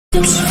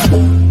Last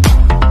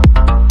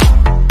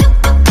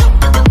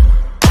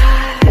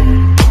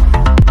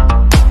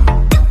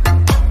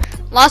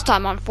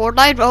time on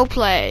Fortnite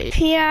Roleplay.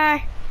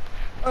 PR,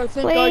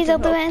 please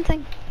don't do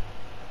anything.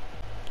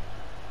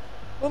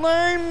 The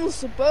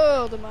name's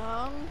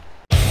Birdman.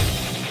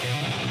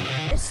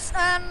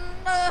 And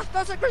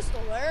there's a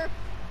crystal there.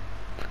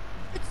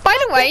 By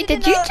the way,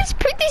 did you just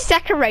put these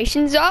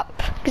decorations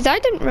up? Because I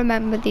didn't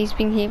remember these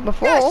being here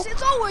before. Yes,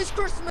 it's always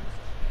Christmas.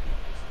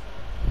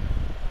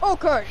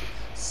 Okay,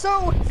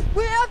 so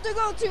we have to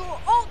go to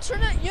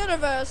alternate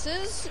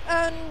universes,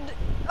 and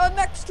the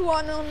next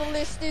one on the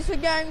list is a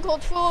game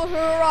called Full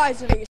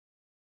Horizon.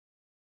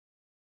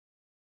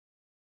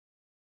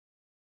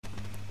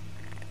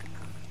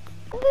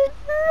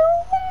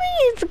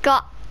 Lomi's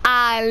got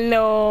a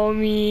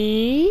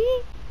Lomi. Me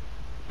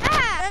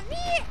and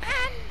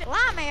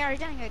Lame are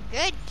doing a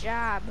good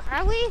job.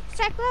 Are we,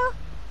 Cyclo?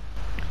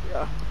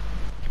 Yeah.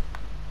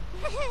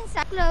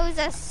 Cyclo's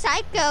a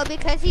psycho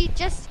because he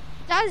just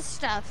does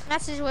stuff.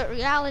 Messes with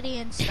reality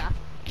and stuff.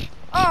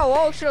 Oh,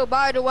 also,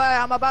 by the way,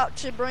 I'm about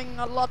to bring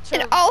a lot of...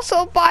 And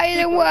also, by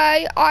the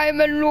way,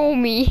 I'm a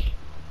Lomi.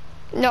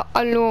 Not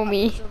a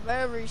Lomi. That's a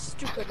very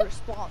stupid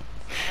response.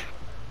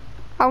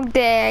 How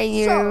dare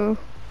you? So,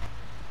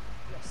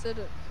 yes, it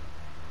is.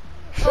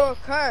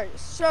 Okay,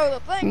 so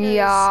the thing is,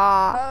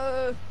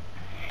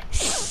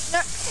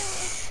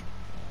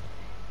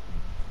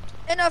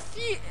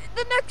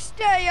 the next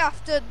day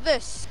after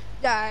this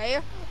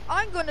day,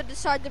 I'm gonna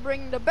decide to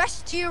bring the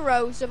best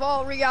heroes of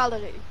all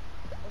reality,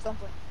 or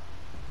something,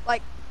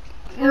 like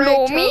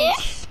Lomi,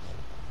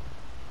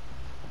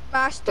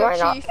 Master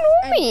Chief.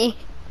 Lomi.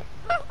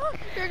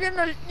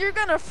 You're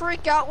gonna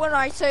freak out when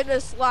I say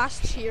this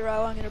last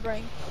hero I'm gonna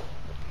bring.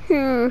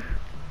 Who?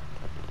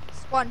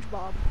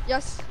 SpongeBob.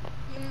 Yes.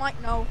 You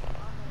might know,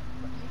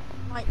 but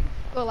you might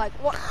go like,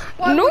 what?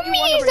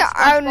 Lomi's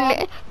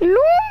only.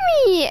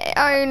 Lomi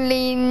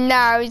only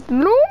knows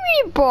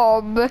Lomi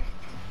Bob.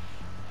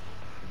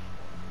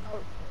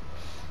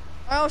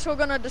 I'm also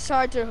gonna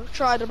decide to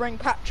try to bring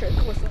Patrick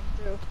with him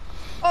too.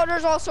 Oh,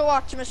 there's also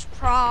Optimus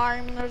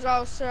Prime. There's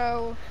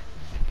also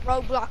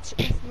Roblox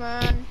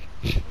Earthman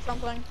or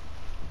something.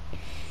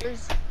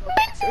 There's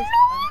Roblox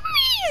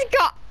Lomi's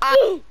got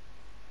a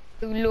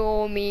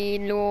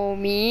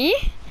Lomi.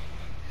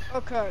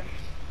 Okay.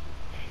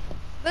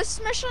 This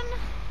mission,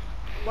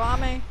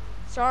 Lame,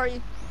 sorry,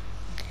 you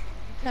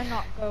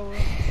cannot go.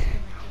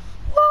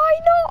 Why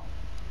not?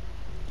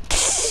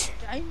 It's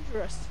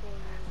dangerous for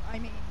you. I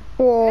mean,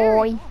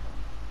 Why?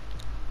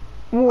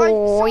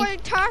 So I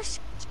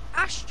tasked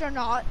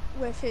Astronaut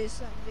with his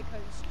thing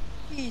because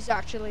he's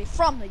actually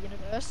from the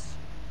universe.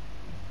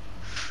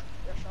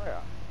 Yes, I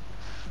am.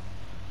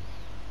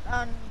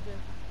 And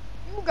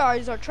you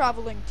guys are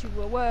traveling to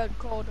a world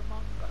called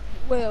Among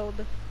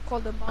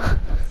Us.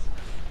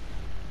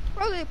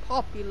 Really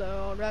popular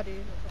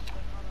already.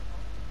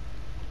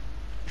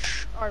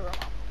 I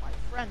remember my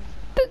friends.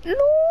 But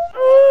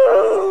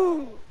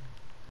no.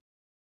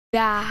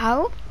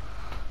 Now.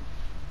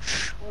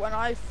 When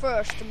I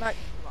first met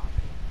you,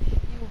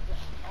 you've been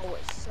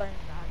always saying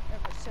that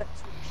ever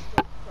since we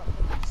spoke from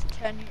at least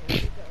 10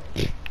 years ago.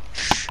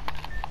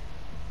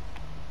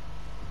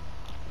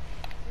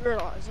 You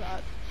realize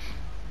that?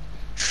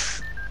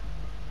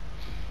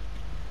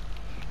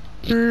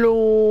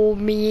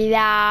 Lomi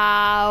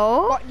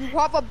now. What, you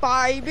have a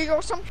baby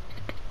or something?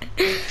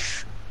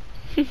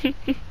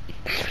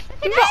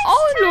 But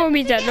all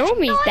Lomis are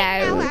Lomis No,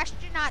 though.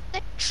 Astronaut,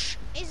 the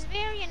is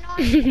very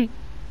annoying.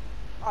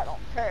 I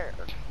don't care.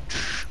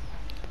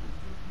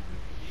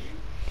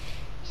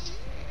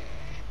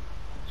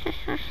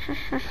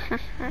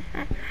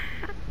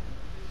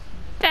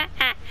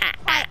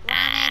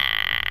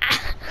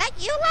 That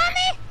you,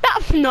 Lame?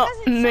 That's not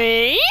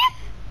me.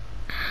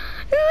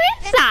 Who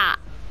is that?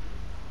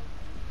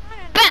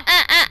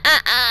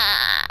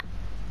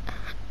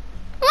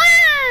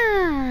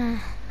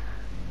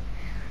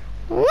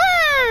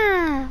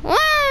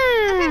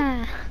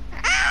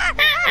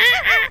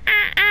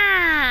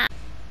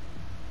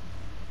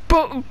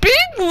 But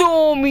Big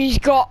Lomi's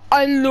got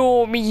a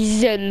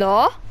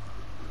Lomizilla.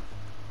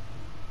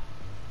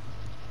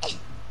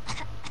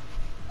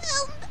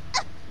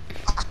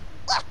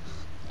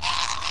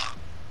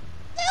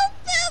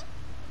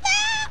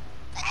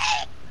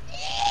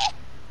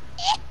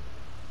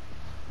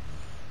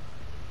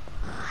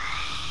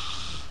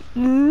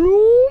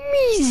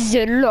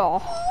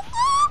 Lomizilla.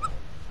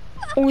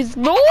 With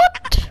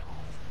that?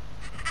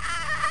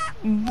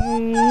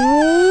 Boom.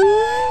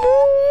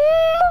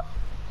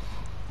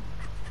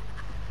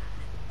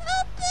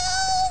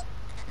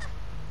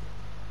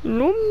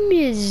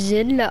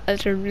 Lomizilla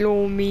is a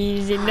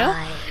Lomizilla.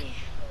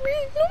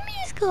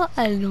 Lomi's got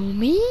a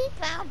Lomi.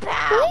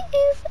 What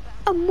is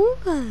Among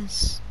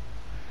Us?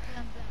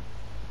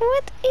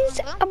 What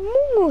is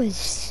Among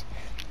Us?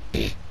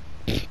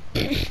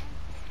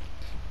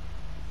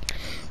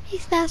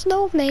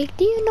 MrSnowflake,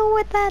 do you know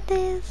what that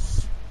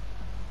is?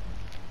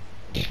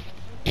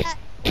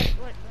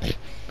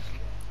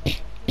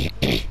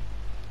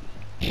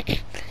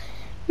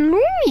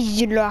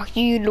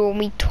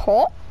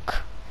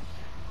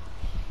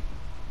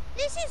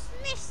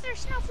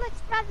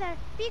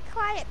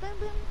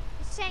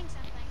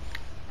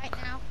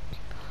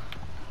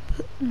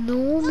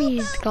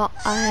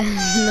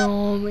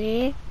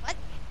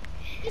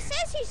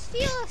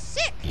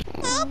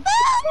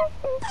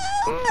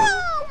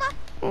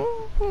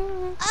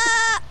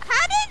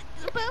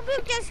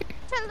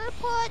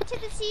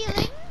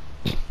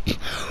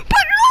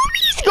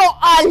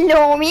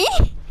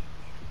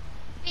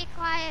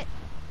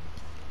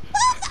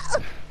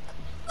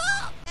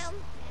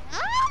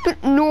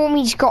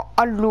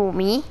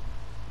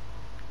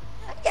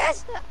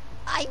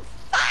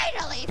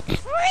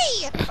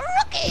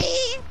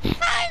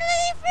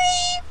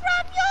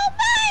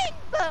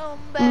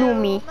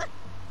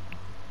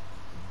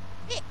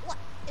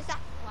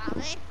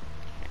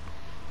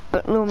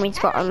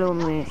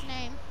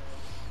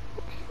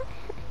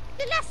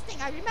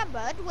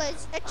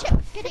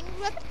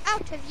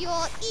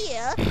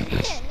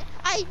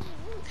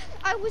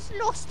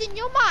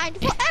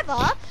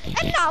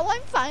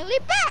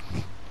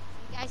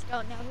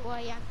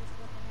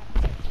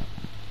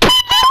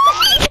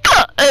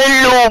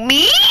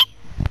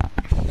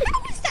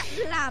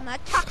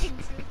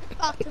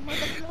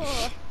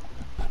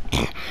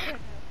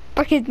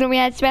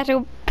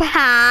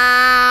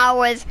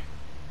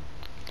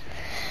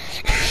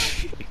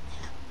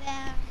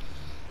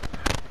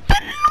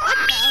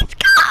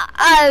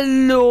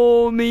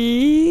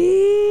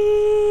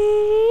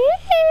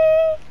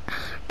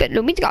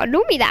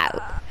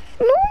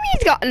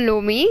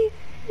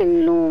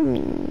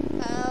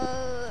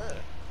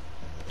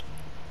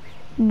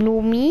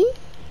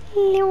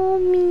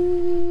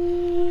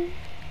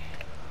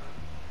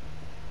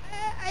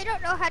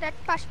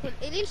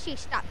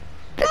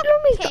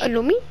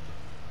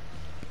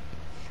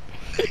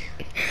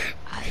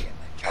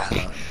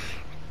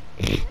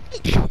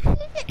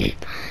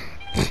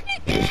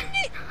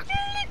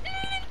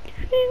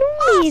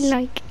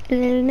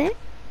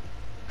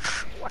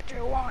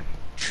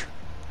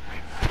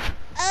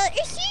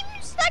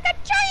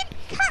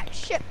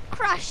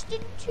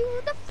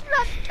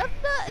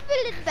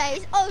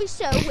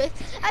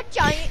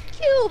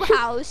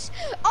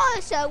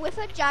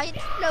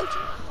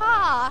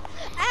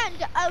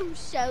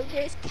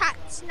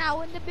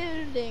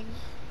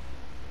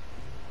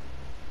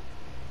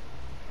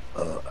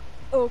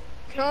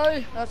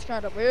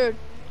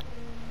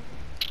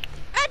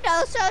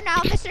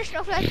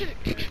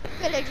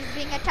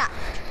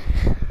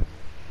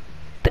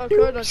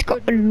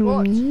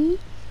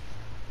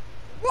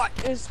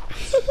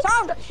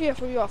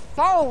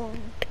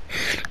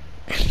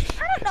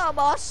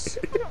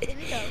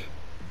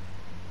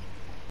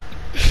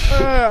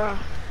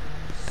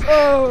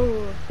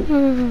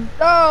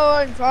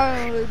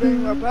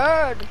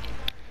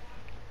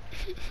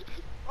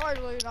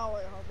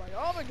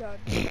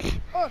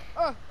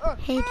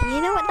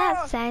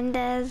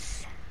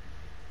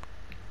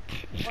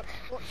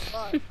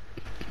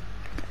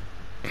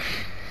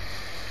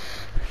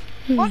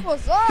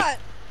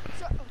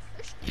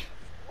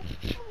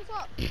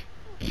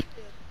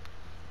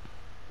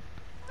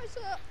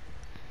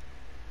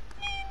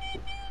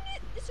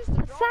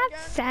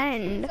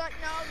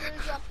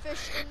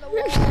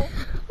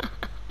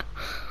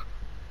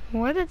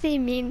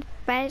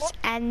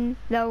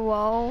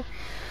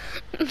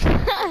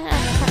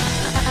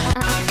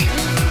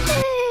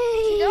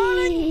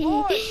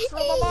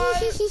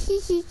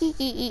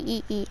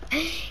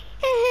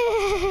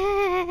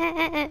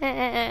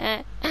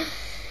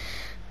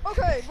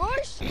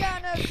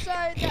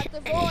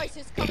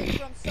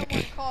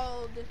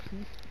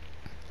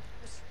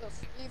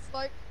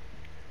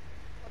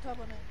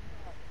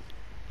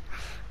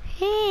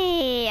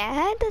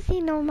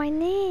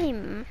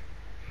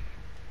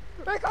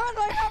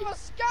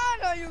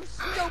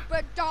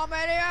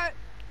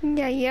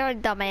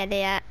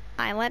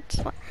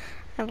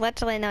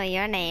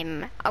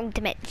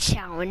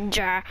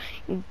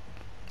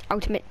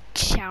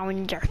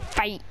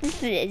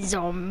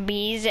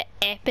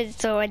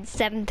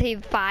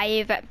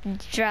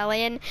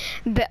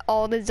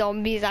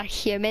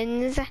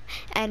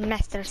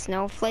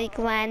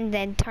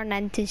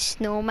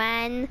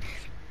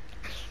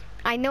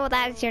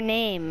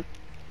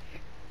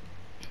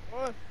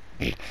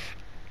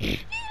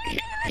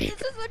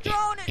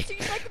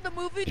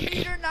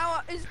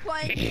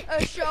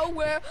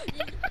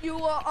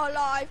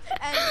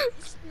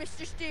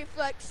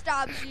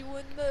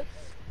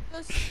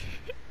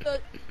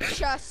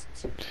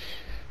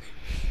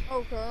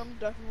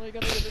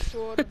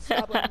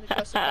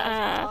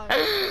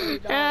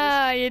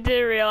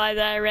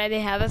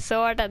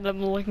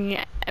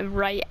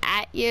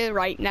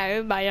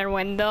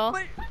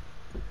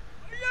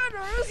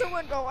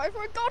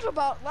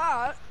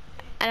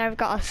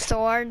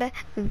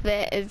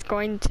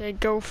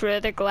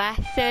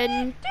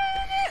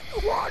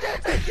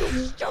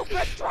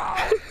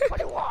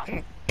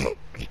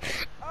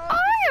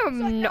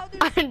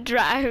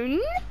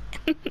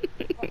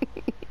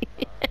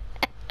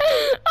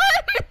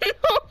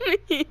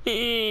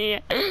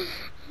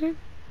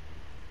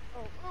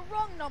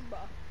 wrong number.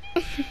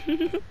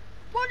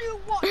 What do you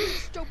want, you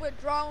stupid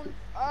drone?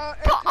 But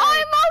Okay.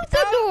 I'm also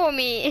Now-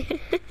 Normie.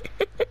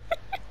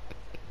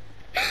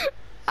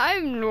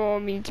 I'm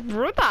Normie's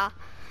brother.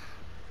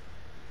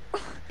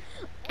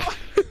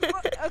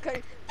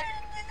 Okay.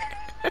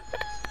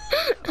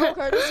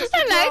 Okay, this is the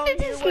Hello, drone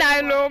this you is went now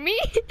on.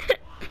 Normie.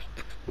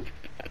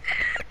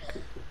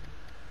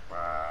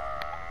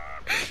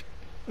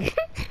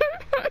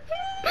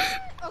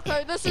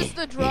 Okay, this is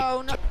the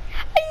drone. Are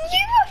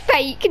you a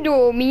fake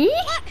Normie?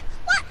 What?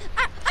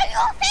 Are you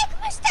a fake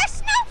Mr.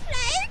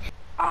 Snowflake?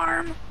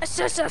 Arm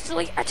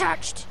successfully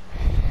attached.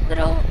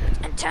 Little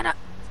antenna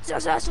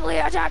successfully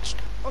attached.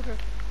 Okay.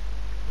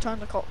 Time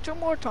to call 2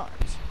 more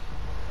times.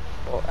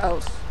 Or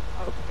else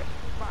I'll get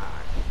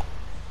mad.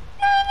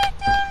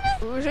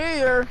 Who's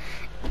here?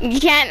 You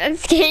can't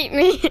escape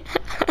me.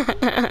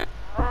 I'm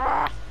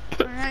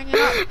hanging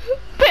up.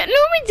 But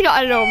Normie's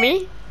got a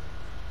Normie.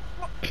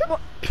 What?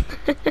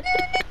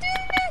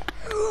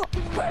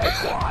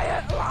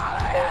 Quiet,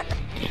 lion.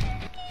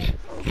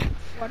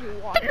 What do you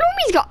want? But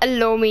Normie's got a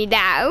Normie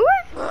now.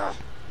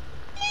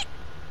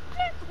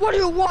 What do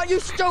you want, you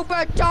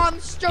stupid, dumb,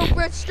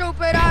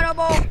 stupid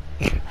animal?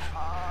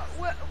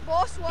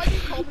 Boss, why do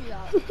you call me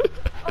that?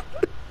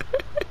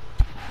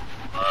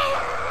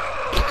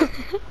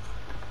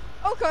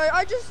 Okay,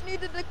 I just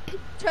needed to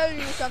tell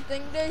you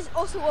something. There's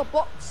also a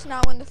box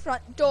now in the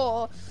front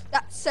door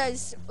that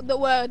says the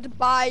word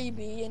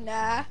baby in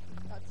there.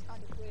 That's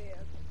kind of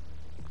weird.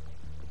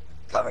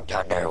 Coming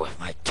down there with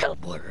my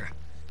teleporter.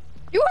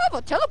 You have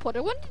a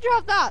teleporter? When did you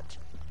have that?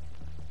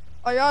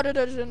 I added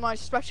it in my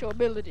special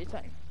ability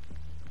thing.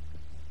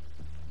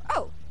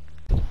 Oh.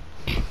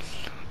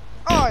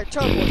 Alright,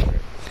 teleporter.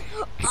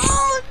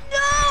 Oh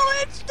no,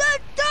 it's the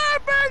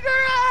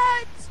Durburger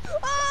heads! Oh!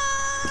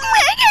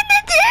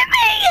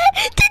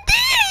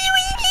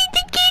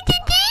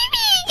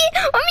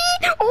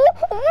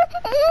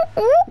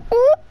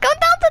 Come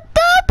down to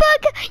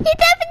Durburger. You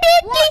definitely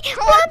What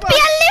won't be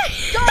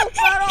Don't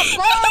let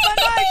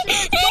abomination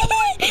is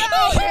going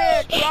down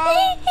here,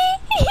 drone!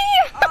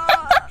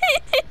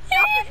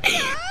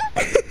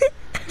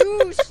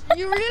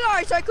 You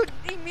realize I could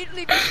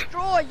immediately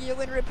destroy you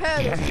and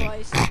repair this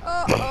place.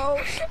 Uh-oh.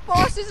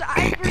 Boss is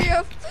angry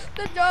of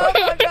the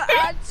Durburger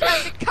ants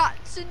and the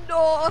cats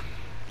indoor.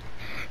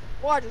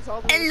 Why does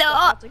all this Hello,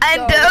 stuff have to I'm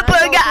go?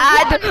 Durburger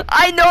and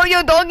I know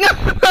you're talking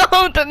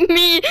about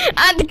me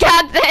and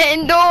cat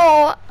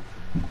indoor.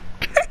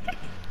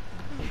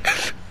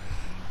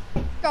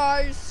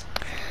 Guys,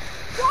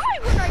 why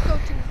would I go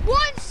to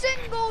one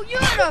single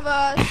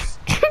universe?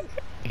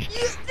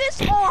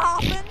 This all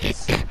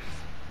happens. I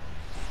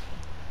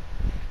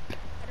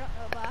don't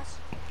know, boss.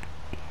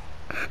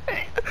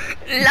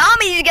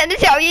 Lomi's gonna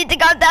tell you to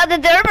come down to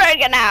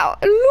Durburger now.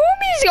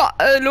 Lomi's got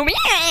Lomi.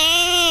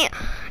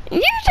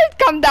 You should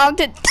come down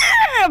to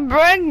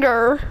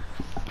Durburger.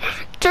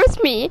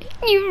 Trust me,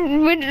 you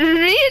would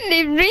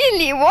really,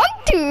 really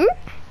want to.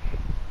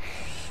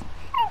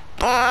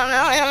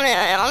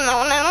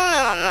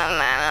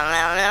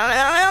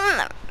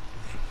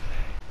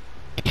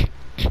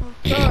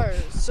 Okay,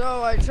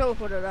 so I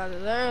teleported out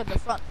of there at the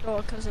front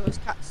door because it was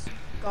cats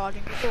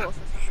guarding the door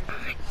for some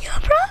reason. You're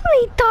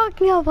probably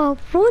talking about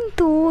front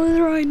doors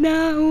right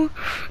now.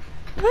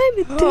 I'm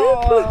a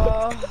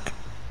Durburger. Oh,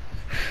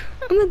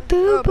 I'm a oh my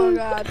Durburger.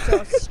 god,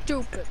 so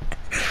stupid.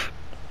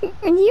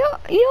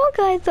 You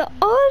guys are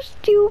all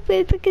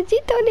stupid because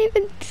you don't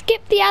even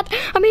skip the ad.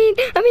 I mean,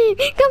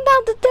 come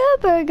down to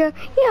Durburger.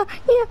 Yeah,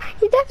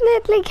 you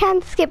definitely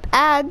can't skip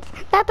ads.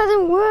 That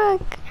doesn't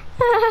work.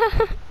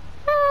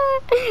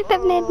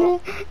 Definitely.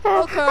 Okay,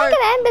 I'm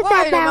gonna end this ad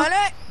wait a now.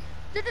 minute.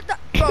 Didn't that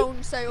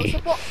drone say it was a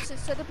box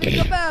instead of being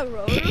a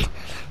barrel?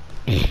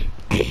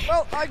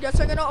 Well, I guess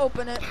I'm gonna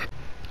open it.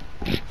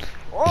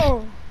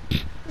 Oh,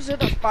 is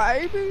it a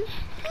baby?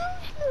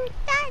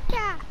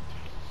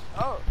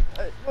 Oh,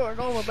 you're a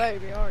normal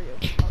baby, are you?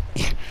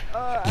 Okay.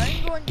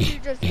 I'm going to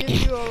just give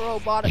you a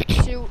robotic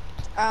suit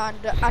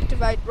and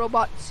activate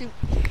robot suit.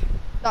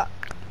 That,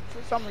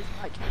 for some reason,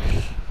 I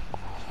can't.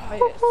 My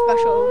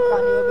special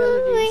kind of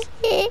abilities.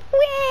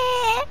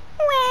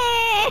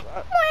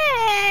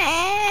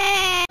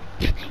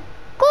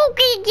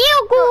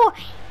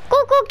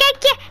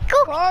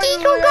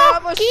 Finally, I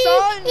have a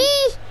son!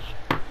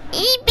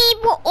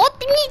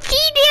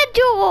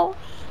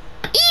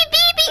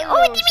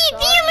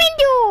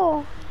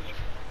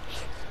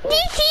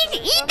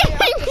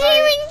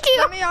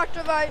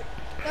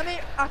 Let me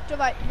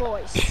activate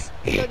voice. So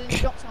then you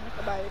don't sound like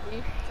a baby.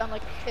 You sound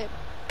like a kid.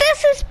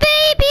 This is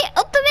Baby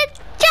Ultimate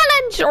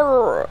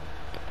Challenger.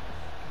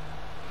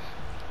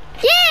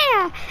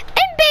 Yeah,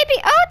 I'm Baby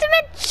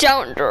Ultimate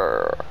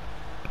Challenger.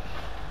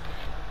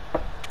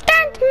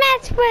 Don't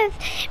mess with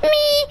me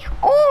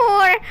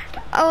or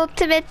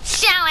Ultimate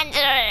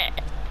Challenger.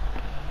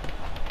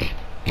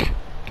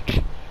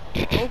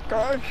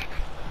 Okay.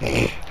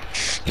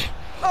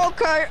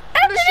 Okay.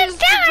 Ultimate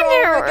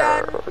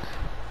Challenger.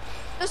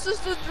 This is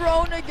the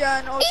drone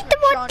again.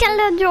 Ultimate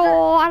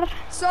Challenger.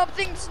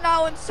 Something's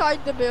now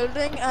inside the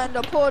building and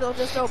a portal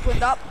just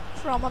opened up.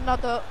 from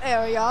another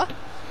area.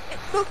 It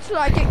looks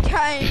like it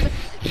came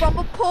from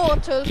a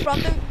portal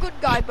from the good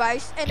guy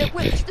base, and it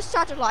went to the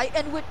satellite,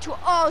 and went to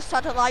our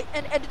satellite,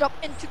 and ended up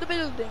into the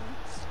building.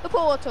 The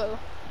portal.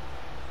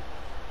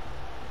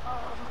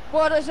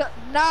 What is it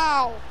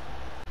now?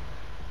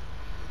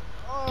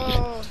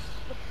 Oh,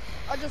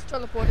 I just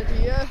teleported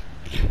here.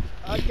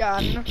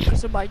 Again,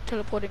 because of my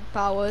teleporting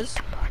powers.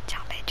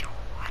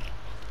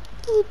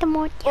 Eat the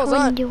more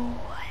challenger.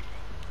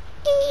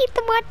 Eat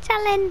the more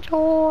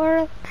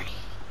challenger.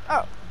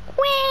 Oh.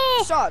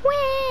 Where? Son.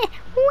 Where?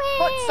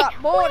 What's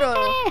that border?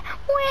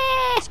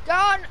 Where?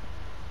 Scan.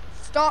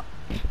 Stop,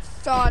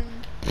 son.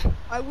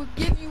 I will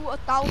give you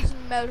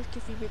 1,000 milk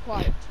if you be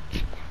quiet.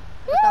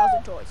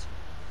 1,000 toys.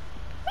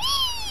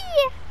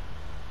 Whee!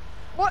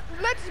 What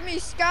lets me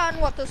scan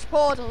what this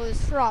portal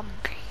is from?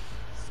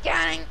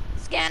 Scanning,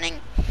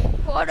 scanning,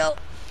 portal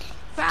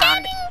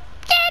found.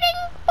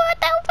 Scanning,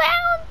 portal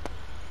found.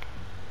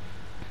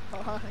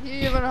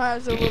 He even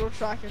has a little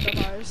tracking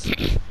device.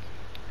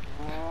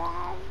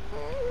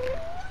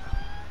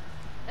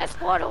 This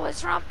portal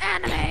is from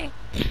anime.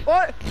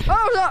 What?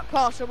 How is that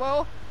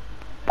possible?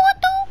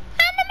 Portal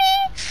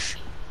anime.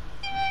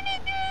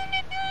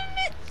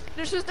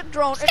 This is the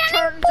drone. Scanning It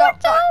turns portal.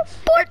 out that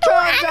Portal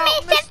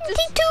anime Mr.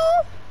 72.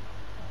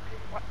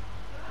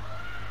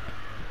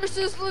 This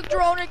is the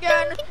drone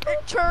again.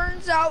 It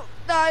turns out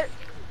that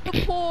the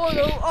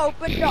portal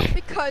opened up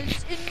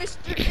because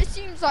it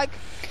seems like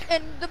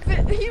in the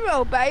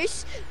hero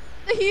base,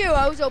 the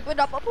heroes opened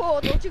up a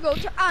portal to go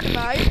to anime,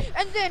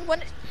 and then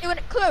when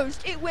it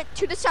closed, it went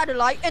to the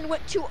satellite and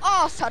went to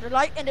our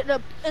satellite, and it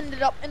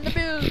ended up in the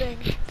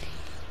building.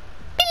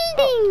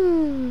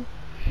 Building.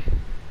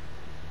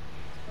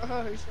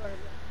 Oh, he's trying to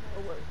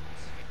more words.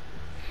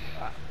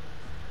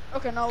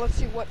 Okay, now let's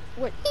see what.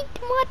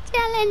 Eat more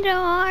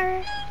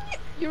challenger.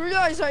 You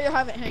realize that you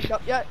haven't hanged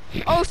up yet.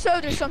 Also,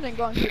 there's something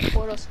going through the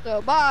portal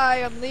still.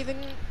 Bye. I'm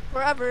leaving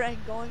forever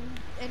and going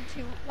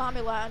into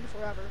Lamy Land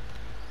forever.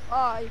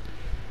 Bye.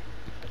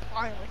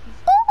 Finally.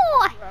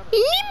 Oh,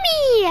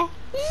 Limmy.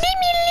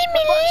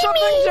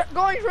 Something's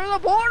going through the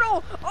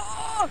portal.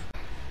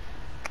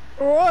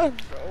 Oh!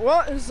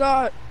 What is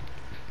that?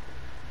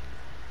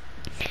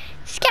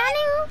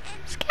 Scanning.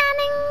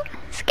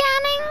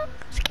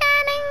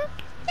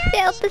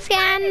 Failed the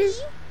scan.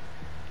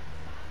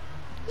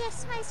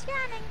 Yes, my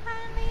scanning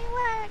finally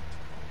worked.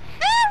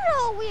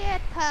 Hello,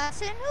 weird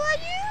person. Who are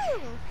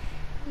you?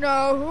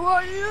 No, who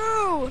are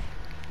you?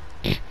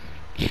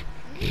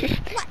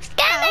 What?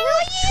 Scanning.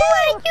 Who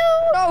are you?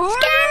 No, who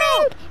Scanning.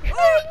 are you? Who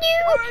are you?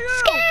 Who are you?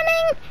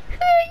 Scanning.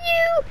 Who are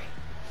you?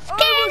 I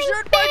will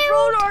send my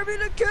drone army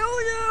to kill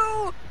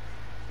you.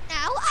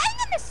 Now I'm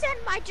gonna send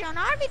my drone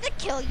army to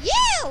kill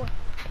you.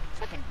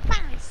 Fucking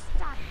finally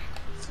stop,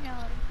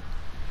 Snow.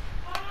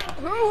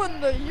 Who in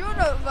the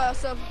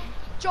universe of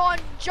John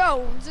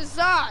Jones is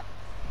that?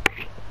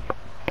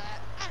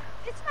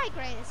 It's my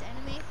greatest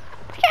enemy.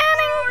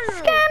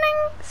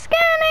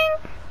 Scanning.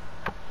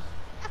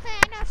 Okay,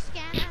 I know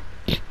Scanner.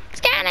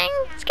 Scanning.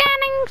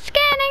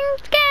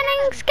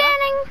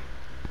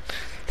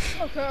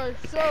 Okay,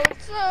 so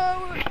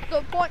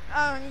the point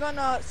I'm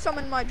gonna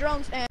summon my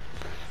drones and.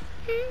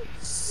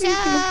 So,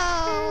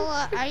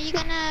 are you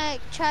gonna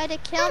try to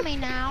kill me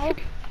now?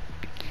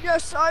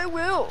 Yes, I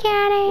will.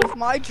 Scanning. With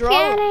my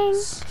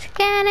drones.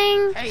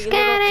 Scanning. Hey,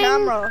 little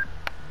camera.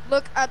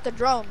 Look at the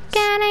drones.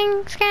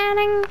 Scanning.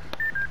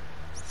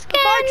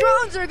 My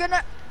drones are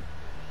gonna.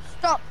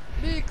 Stop.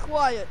 Be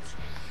quiet.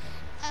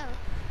 Oh,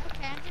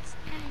 okay, I'm just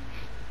scanning.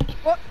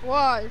 What?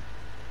 Why?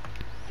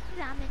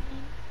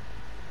 Examining.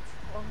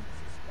 What's wrong with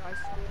this guy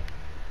doing?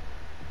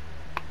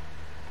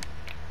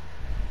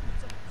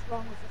 Something's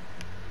wrong with him.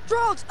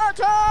 Drones,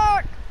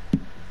 attack!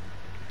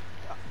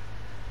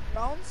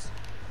 Drones?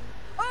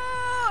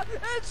 Ah!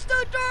 It's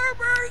the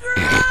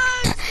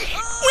Durburgers!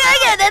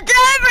 Look at the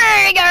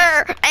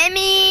burger. I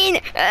mean,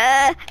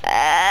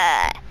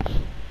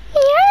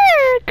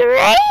 you're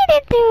great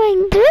at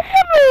doing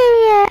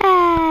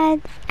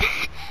ads.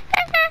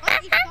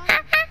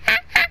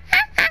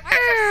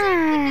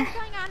 What's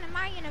going on in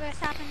my universe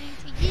happening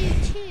to you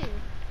too?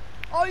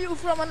 Are you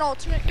from an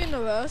alternate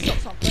universe or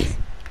something?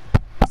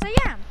 Yes, I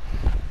am.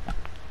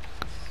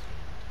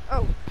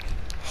 Oh.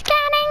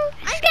 Scanning.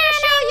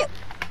 Show you.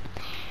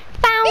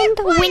 Found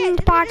Be quiet, wind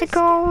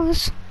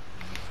particles.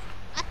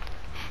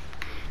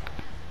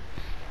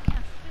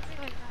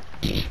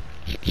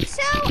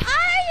 So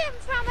I am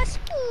from a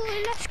school.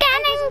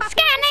 Scanning.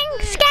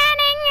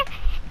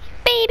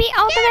 Baby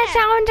ultimate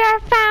sounder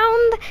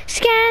found.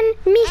 Scan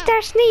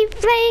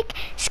MrSnowflake.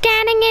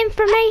 Scanning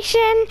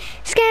information.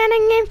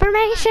 Scanning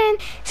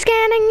information.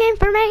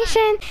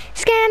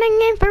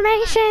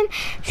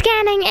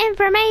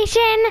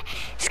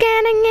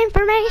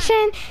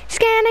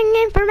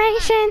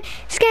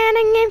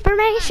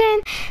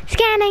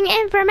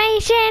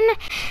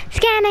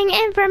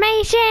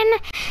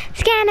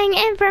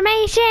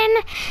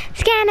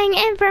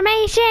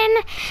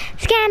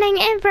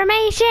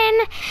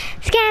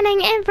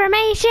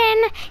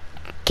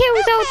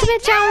 kills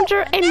Ultimate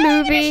Challenger in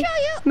movie.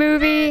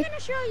 Movie. I'm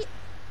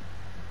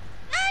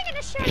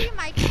gonna show you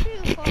my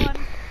true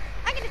form.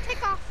 I'm gonna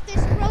take off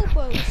this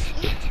robo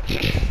suit and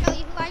show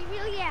you who I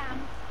really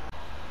am.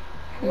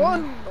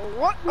 What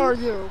are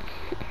you?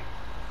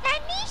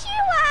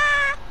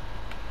 Konnichiwa!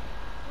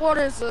 What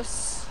is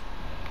this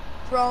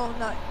drone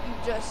that you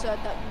just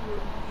said that you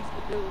would leave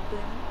the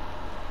building?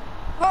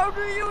 How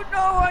do you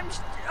know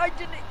I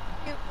didn't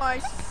get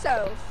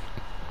myself?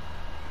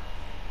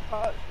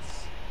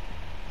 Because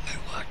I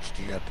watched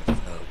the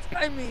episodes.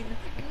 I mean,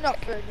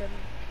 nothing and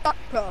not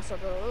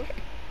possible.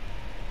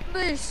 At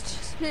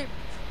least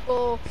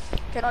people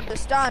can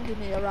understand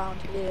me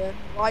around here,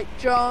 right,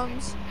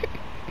 Jones?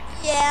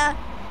 Yeah,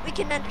 we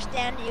can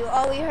understand you.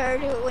 All we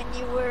heard when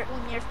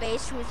your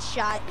face was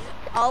shot,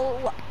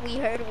 all we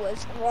heard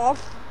was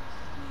woof.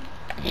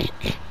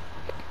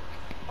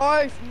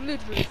 I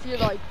literally feel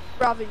like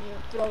grabbing you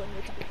and throwing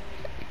you to the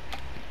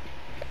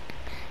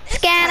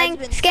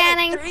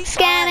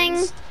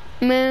Scanning.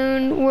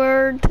 Moon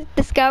word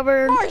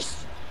discovered.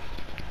 Nice.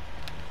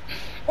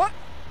 What?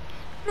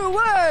 New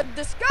word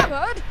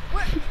discovered?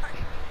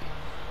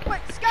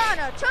 Wait,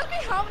 Scanner, tell me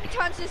how many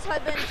times this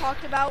has been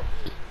talked about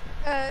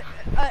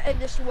in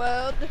this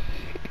world.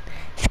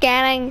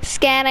 Scanning.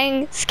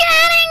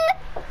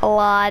 A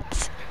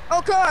lot.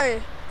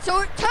 Okay,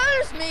 so it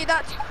tells me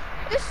that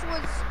this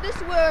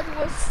word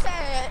was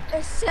said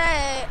in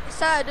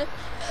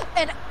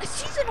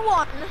season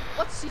 1.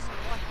 What's season 1?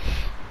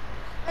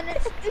 And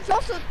it's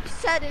also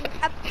said in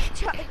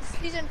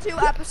season 2,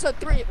 episode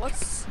 3.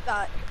 What's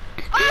that?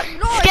 I have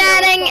no idea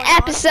Scanning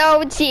what's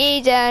going episode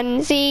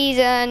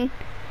season.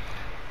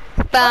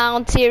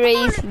 Found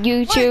series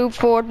YouTube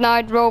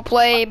Fortnite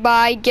Roleplay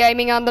by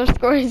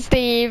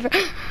gaming_Steve.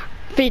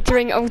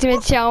 Featuring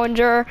Ultimate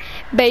Challenger,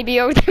 Baby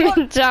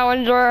Ultimate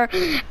Challenger,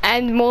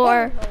 and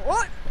more.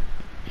 What?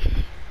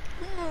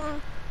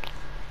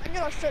 I'm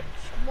gonna search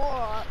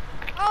more.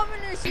 How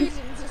many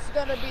seasons is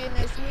gonna be in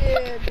this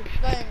weird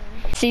thing?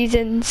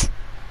 Seasons.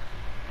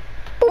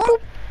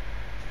 What?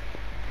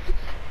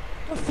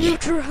 The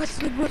future has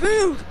been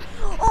revealed!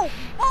 Oh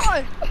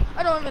my!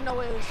 I don't even know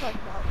what he was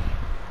talking about.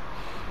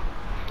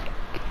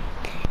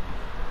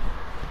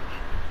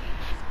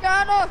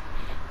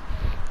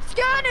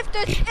 Scan if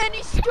there's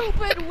any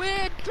stupid,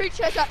 weird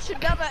creatures that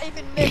should never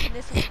even live in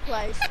this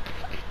place.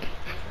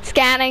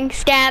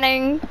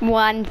 Scanning.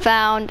 One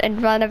found in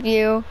front of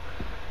you.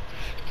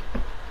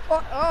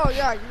 Oh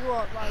yeah, you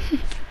are right.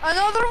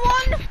 Another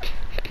one?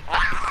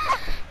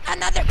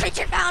 Another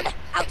creature found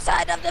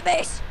outside of the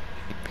base.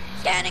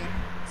 Scanning.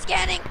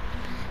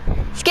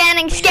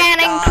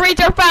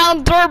 Creature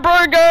found.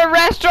 Durburger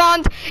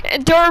restaurant.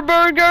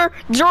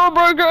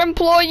 Durburger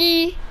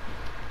employee.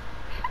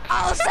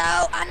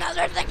 Also,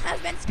 another thing has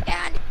been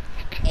scanned.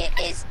 It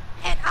is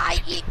an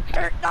I eat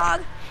dirt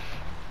dog.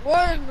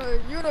 What in the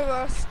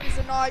universe is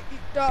an I eat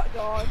dirt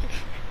dog?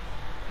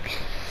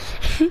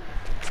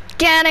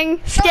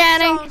 Scanning.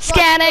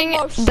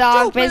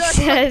 Dog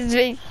says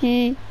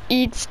he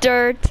eats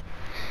dirt.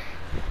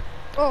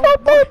 Oh,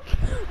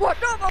 what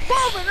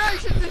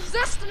abominations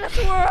exist in this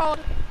world?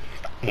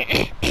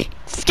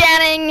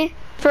 Scanning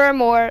for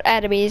more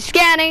enemies.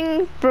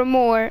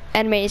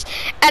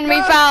 And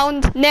we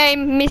found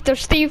name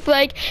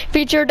MrSnowflake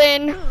featured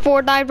in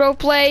Fortnite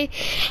Roleplay.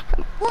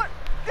 What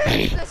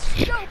is this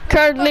stupid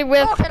Currently thing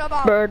with talking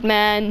about?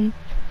 Birdman.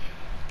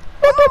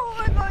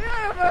 Oh, in the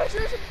universe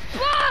is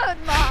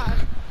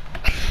Birdman!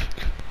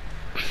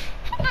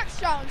 That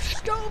sounds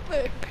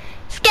stupid.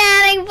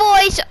 Scanning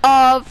voice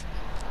of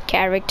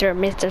character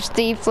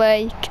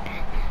MrSnowflake.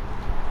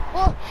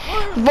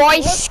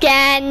 Voice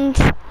scanned.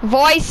 Boop,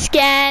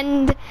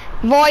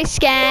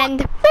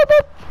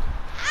 boop.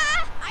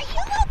 Are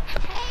you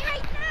okay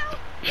right now?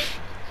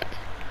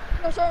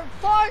 There's a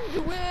fun,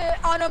 weird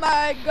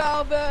anime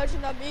girl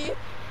version of me.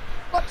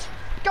 But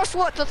guess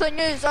what the thing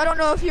is? I don't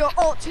know if you're an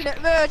alternate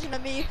version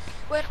of me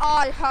when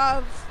I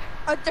have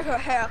a different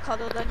hair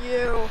color than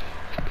you.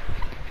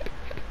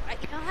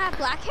 You don't have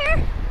black hair?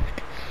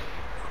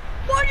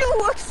 What do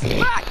you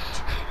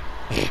expect?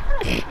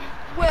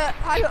 Well,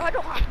 I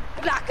don't have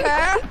black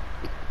hair.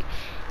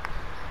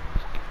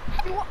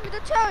 You want me to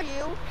tell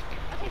you?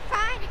 Okay,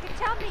 fine, you can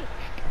tell me.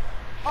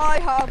 I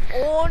have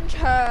orange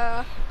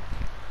hair.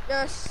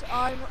 Yes,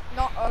 I'm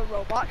not a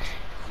robot.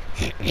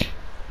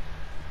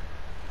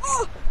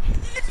 Oh,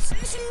 it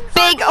seems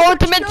Big like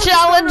Ultimate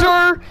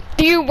Challenger.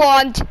 Do you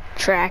want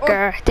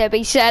tracker to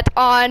be set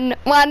on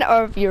one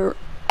of your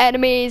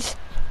enemies?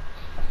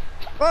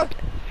 What?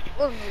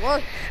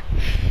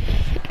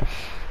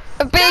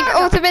 A big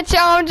Ultimate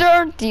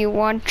Challenger. Do you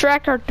want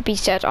tracker to be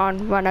set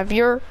on one of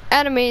your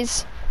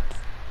enemies?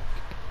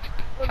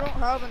 I don't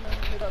have an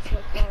enemy that's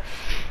like that.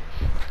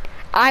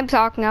 I'm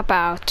talking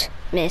about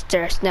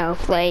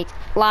MrSnowflake,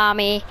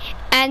 Lamy,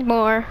 and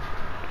more.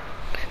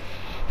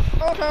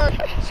 Okay,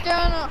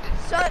 scanner,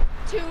 set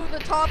to the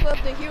top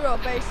of the hero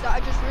base that I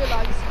just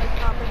realized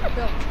has not been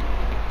built.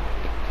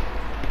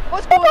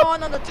 What's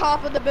going on the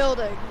top of the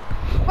building?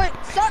 Wait,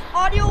 set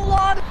audio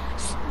log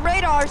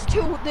radars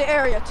to the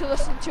area to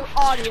listen to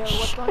audio.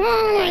 What's going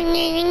on?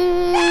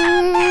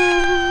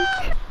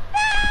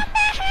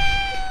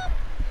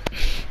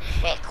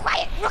 Be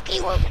quiet, Rookie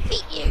will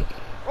defeat you.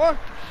 What?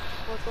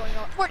 What's going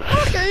on? Wait,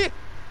 Rookie!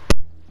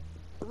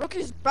 The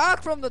Rookie's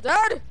back from the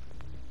dead?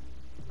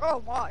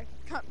 Oh my,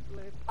 can't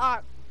believe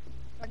that.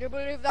 Can you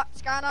believe that,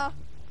 Scanner?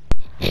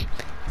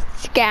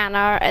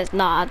 Scanner is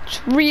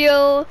not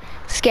real.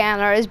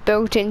 Scanner is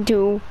built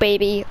into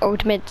Baby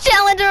Ultimate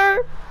Challenger.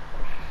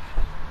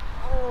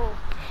 Oh.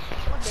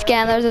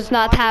 Scanner does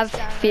not have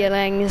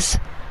feelings.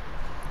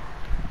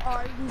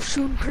 I will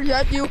soon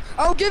create you.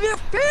 I'll give you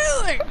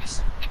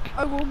feelings.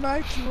 I will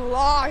make you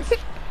alive.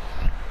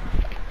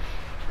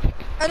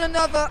 And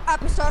another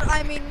episode,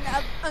 I mean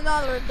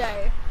another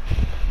day.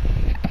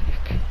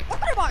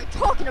 What am I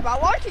talking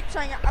about? Why do I keep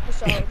saying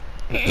episode?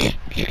 I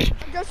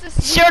guess this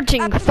is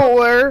Searching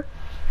episode.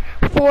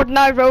 for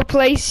Fortnite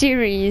Roleplay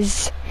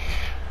series.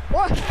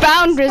 What?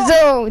 Found Stop.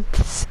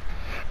 results.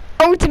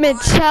 Ultimate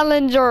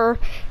Challenger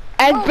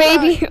and Okay.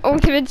 Baby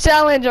Ultimate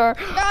Challenger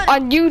Got it.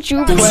 on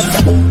YouTube.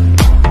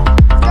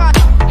 Got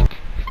it.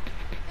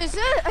 Is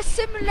there a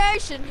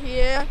simulation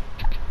here?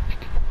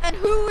 And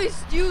who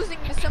is using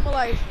the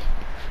simulation?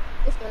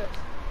 If there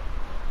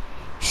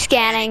is.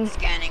 Scanning.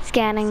 Scanning.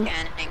 Scanning.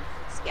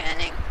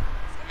 Scanning.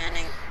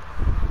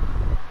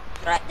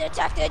 Threat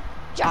detected.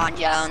 John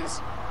Jones.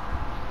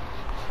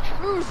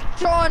 Who's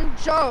John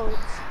Jones?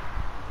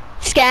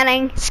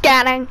 Scanning.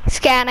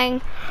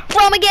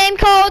 From a game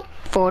called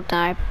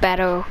Fortnite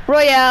Battle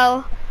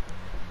Royale.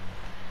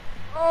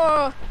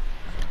 Oh,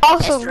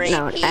 Also Mystery.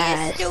 known He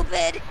as is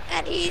stupid,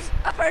 and he's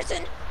a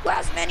person who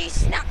has many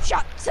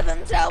snapshots of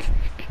himself.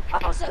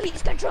 Also,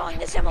 he's controlling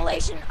the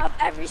simulation of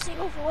every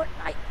single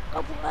Fortnite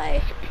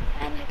roleplay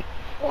and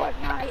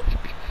Fortnite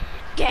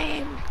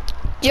game.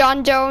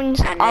 John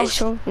Jones, And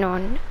also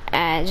known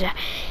as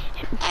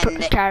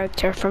And-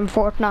 character from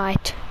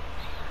Fortnite.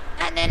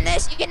 And in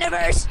this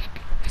universe,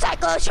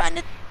 Cyclo is trying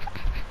to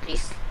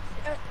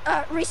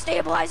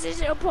restabilize the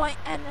 0 point,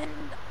 and in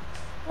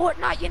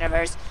Fortnite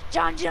universe,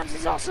 John Jones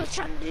is also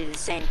trying to do the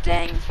same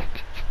thing.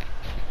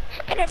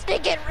 And if they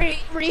get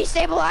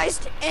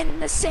restabilized in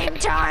the same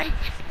time,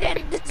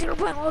 then the 0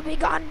 point will be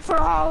gone for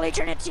all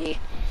eternity.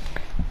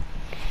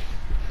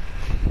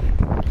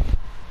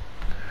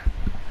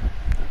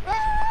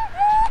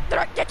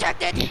 Threat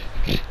detected.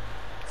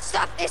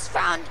 Stuff is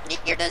found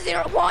near the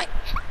 0 point.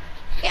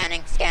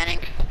 Scanning.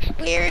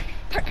 Weird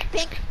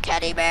pink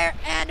teddy bear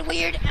and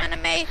weird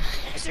anime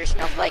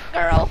MrSnowflake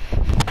girl.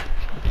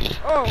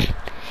 oh,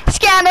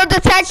 Scanner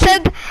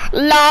detected.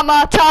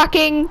 Llama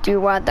talking. Do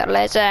you want to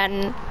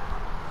listen?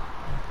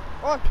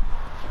 what?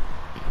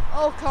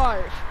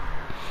 Okay.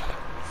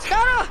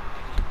 Scanner,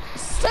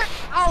 set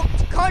out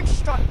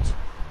construct.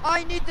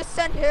 I need to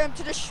send him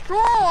to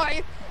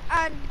destroy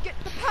and get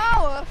the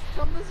power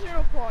from the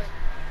 0 point.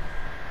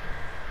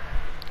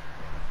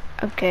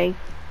 Okay.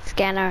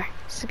 Scanner.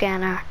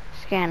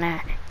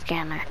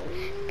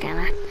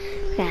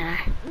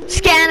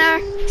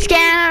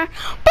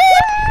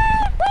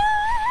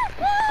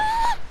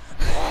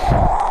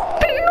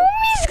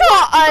 Lumi's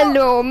got a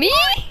Lumi.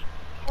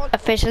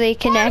 Officially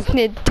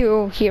connected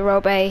to Hero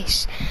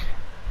Base.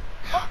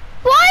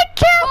 Why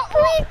can't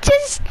we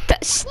just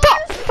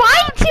stop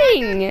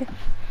fighting?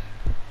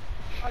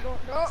 I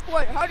don't know.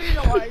 Wait, how do you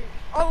know I?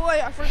 Oh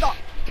wait, I forgot.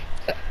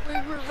 We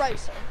were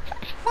racing.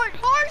 Wait,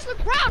 where's the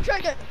ground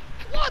shaking?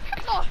 What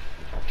the?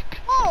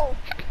 Oh,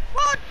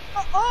 what?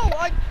 Oh,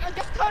 I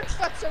guess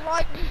constructs are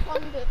right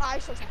on the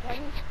ice or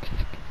something.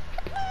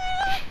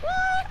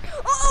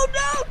 Oh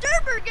no,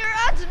 Derberger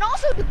adds and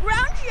also the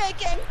ground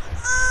shaking.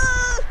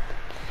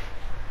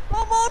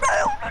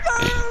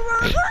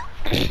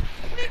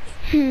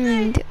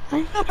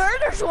 The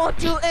birders won't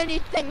do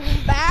anything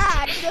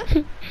bad.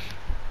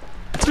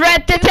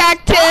 Threat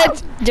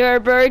detected!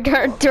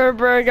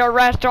 Durburger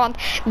restaurant,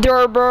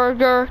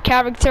 Durburger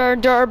character,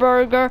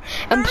 Durburger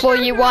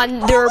employee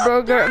 1,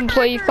 Durburger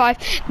employee 5,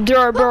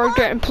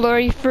 Durburger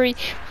employee 3,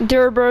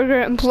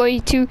 Durburger employee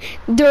 2,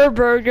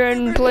 Durburger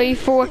employee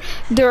 4,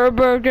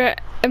 Durburger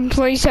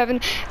employee 7,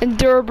 and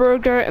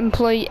Durburger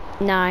employee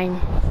 9.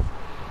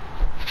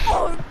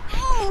 Oh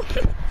no!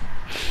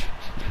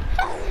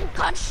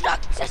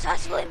 Construct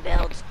successfully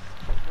built,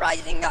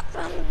 rising up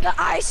from the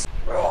ice.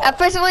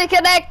 Officially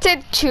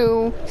connected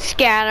to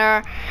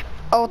Scanner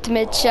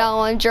Ultimate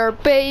Challenger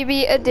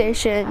Baby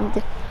Edition.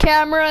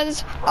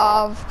 Cameras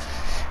of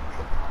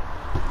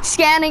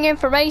scanning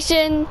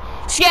information.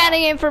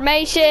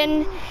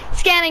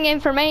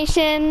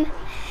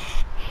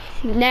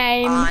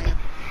 Name. On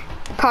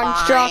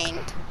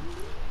Construct.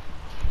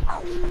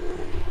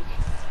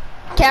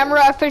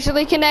 Camera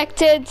officially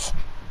connected.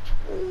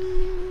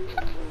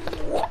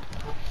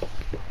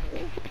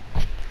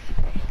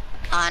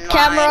 online.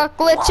 Camera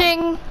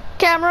glitching.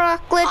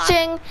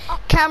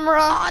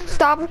 Camera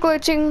stop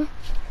glitching.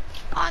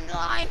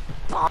 Online.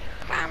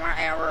 Camera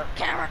error.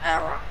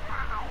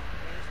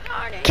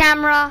 Starting.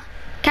 Camera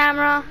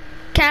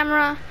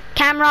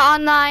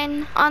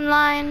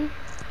online.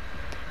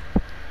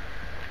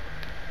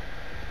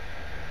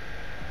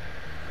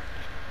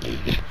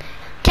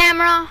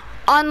 Camera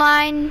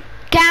online.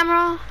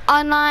 Camera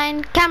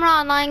online. Camera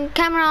online.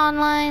 Camera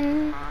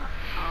online.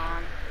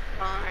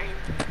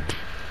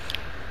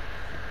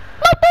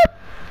 Boop, boop.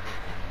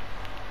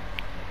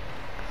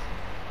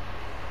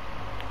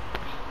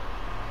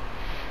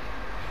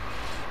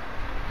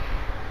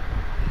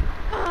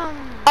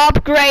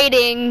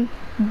 Upgrading.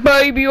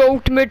 Baby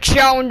Ultimate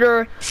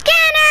Challenger. Scanner.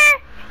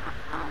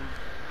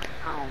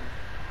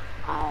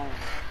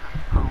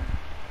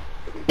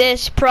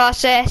 This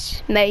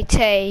process may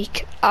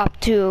take up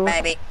to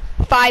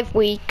 5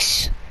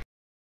 weeks.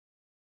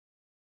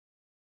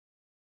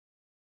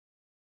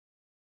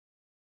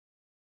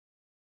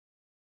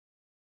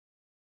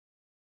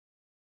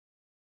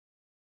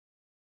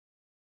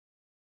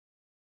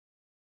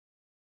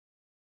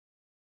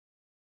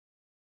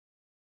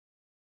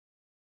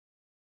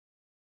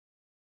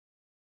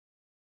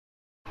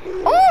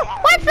 Oh,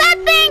 what's that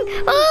thing?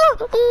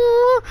 Oh,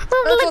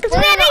 looks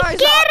very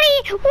scary.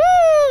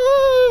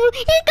 Oh,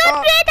 he got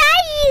red eyes.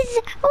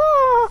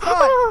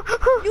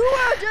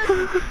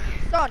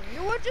 Son,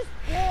 you were just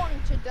born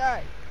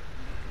today.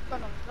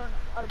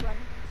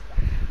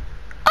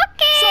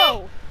 Okay.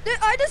 So,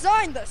 I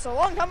designed this a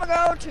long time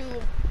ago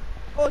to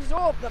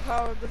absorb the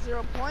power of the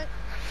 0 point.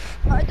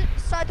 I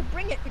decided to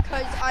bring it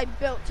because I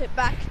built it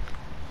back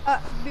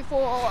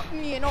before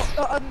the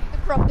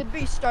corrupted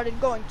beast started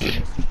going to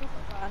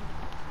MrSnowflake Land.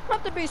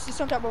 Corrupted beast is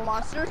some type of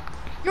monster.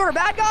 You're a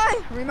bad guy.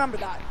 Remember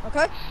that,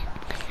 okay?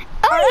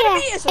 Oh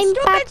yes, I'm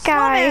bad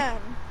guy.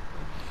 Snowman.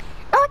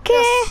 Okay.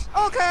 Yes.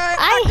 Okay.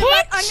 I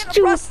hate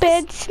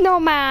stupid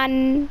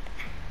snowman.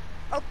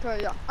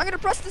 Okay, yeah. I'm gonna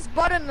press this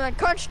button and then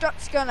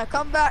Construct's gonna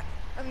come back.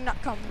 I mean,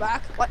 not come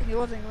back. What? He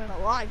wasn't even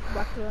alive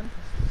back then.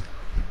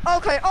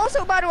 Okay,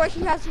 also, by the way,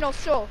 he has no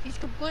soul. He's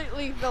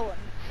completely villain.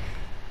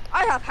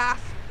 I have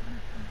half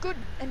good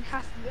and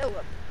half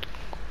villain.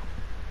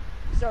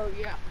 So,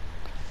 yeah.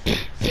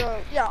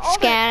 So, yeah. All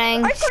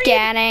Scanning,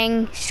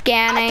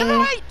 scanning.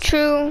 Activate.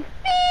 True.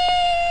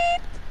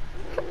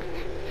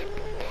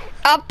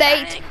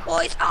 Update.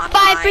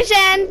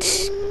 5%.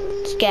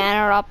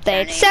 Scanner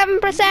update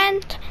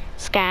 7%.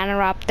 Scanner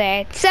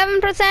update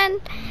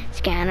 7%.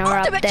 Scanner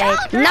update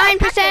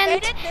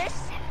 9%.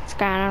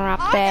 Scanner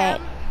update.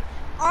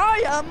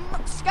 I am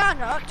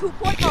Scanner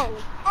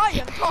 2.0. I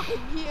am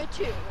talking here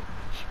too.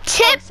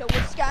 Tip. So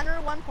with Scanner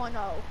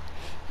 1.0.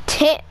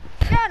 Tip.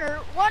 Scanner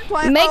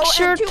 1.0. Make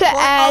sure and to 2.0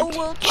 add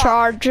will talk.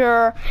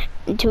 charger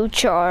to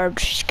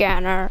charge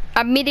scanner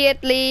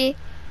immediately.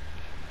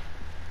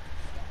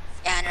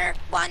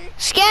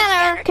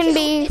 Scanner can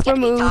be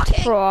removed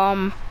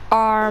from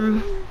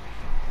arm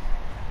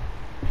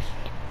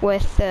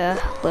with the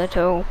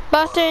little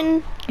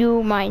button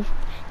you might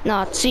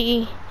not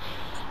see.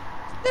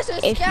 This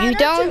is If Scanner you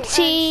don't 2,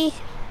 see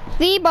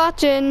the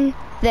button,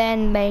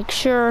 then make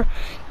sure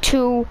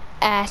to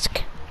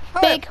ask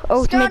Big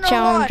Ultimate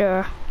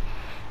Challenger.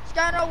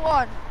 Scanner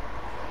 1.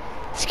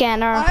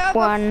 Scanner I have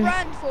 1 a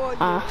friend for you.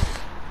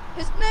 off.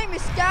 His name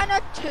is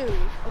Scanner 2.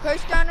 Okay,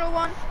 Scanner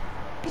 1.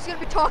 He's gonna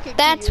be talking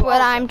That's to you. what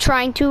also. I'm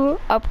trying to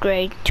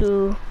upgrade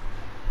to.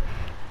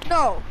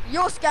 No,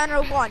 you're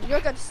Scanner 1.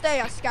 You're gonna stay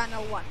on Scanner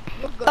 1.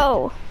 You're good.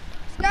 Oh,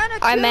 Scanner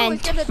 2 I is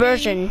meant gonna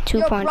version be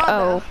your 2.0.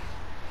 brother.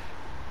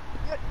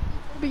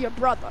 Be your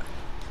brother.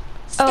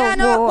 Oh,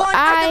 Scanner well, 1 I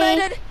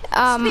activated.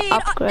 Speed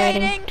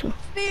upgrading to.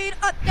 Speed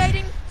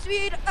updating.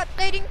 Speed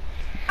updating.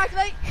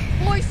 Activate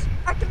voice.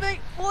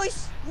 Activate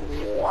voice.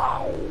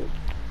 Wow.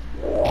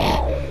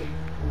 Wow.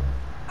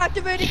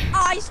 Activating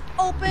eyes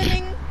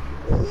opening.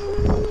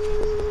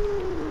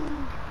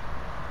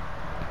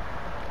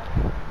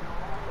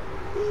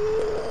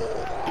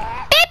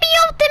 Baby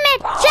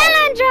Ultimate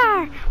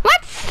Challenger!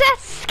 What's the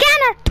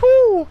Scanner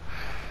 2?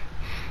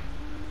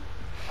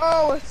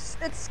 Oh, it's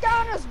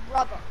Scanner's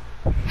brother.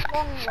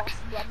 Long lost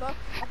brother.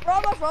 A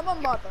brother from a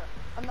mother.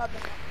 Another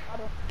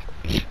mother.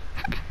 Okay.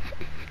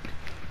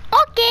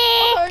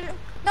 Okay,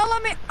 now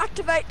let me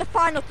activate the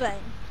final thing.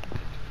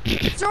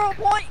 0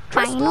 point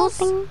Final crystals.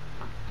 thing.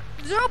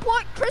 0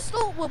 point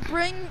crystal will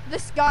bring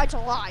this guy to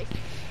life.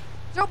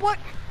 0 point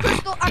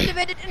crystal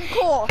activated in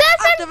core.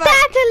 Doesn't Activate.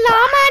 that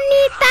llama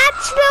need that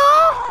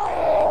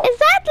slow? Is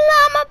that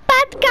llama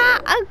bad guy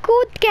a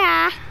good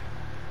guy?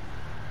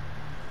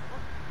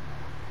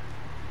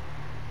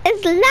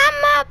 Is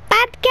llama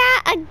bad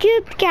guy a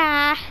good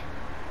guy?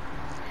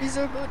 He's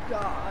a good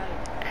guy.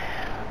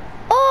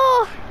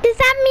 Oh, does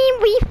that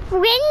mean we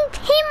friend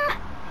him?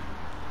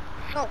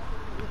 No,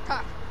 we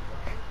can't.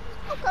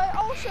 Okay,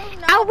 also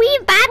now. Are we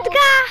bad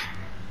guy?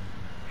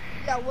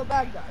 Yeah, we're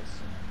bad guys.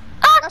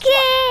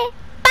 Okay, We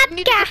bad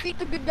need to guy. defeat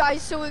the good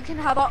guys so we can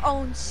have our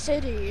own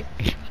city.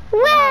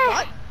 Where?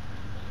 Right?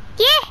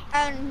 Yeah.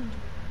 And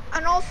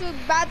also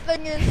bad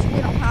thing is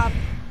you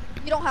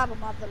don't have a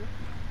mother.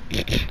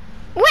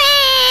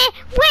 Where?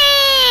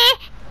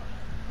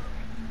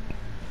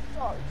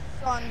 Sorry,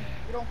 son,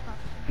 you don't have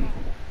a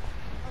mother.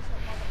 Also,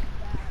 mother is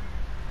bad.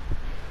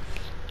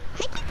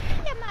 I can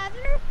see a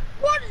mother.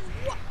 What?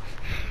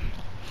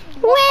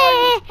 What are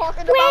you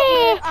talking about,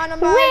 weird anime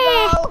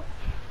girl?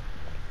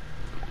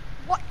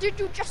 What did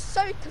you just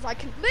say? Because I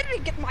can literally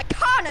get my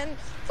cannon,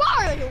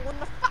 fire you in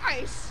the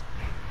face.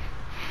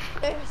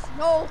 There's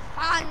no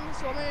fans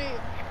for me.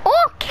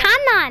 Oh,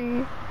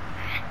 cannon.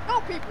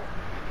 No people.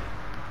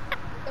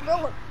 The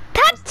villain.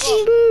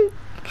 Touching.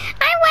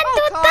 I want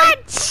to Okay.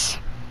 touch.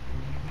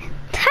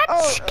 Touch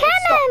Oh,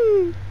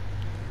 cannon.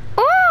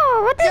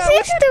 Oh, what does Yeah, we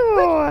this should-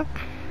 do?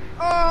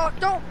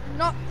 Don't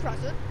not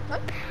press it.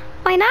 Okay?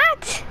 Why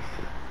not?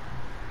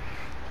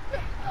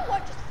 Oh, I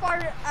just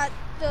fired it at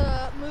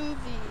the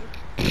movie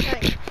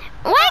thing.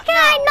 Why can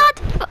I now. not?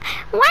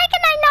 Why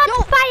can I not No,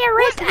 fire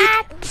it wait,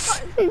 at this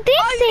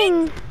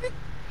thing?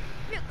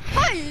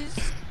 Please,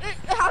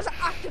 it hasn't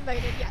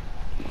activated yet.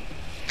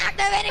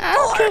 Activating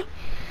Okay. 4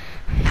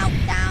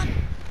 meltdown.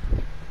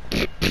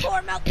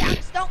 4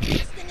 meltdowns don't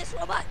exist in this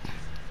robot.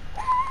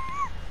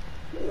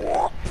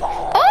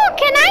 Oh,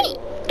 can I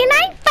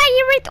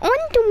fire it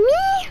onto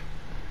me?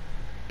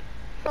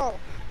 Oh,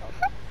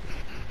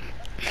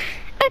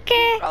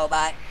 Okay.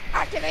 Robot,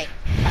 activate.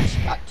 Touch,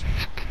 touch.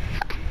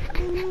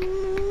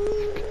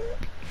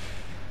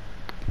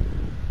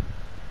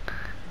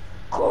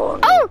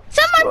 Oh,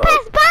 someone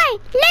passed by.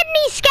 Let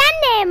me scan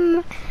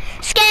them.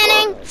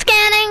 Scanning,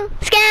 scanning,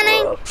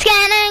 scanning,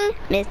 scanning.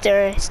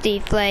 Mr.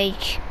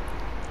 Snowflake.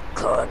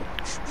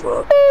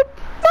 Construct. Boop,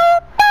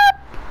 boop,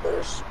 boop.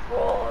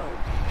 Destroy.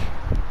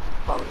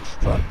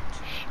 Construct.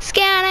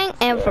 Scanning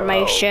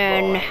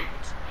information.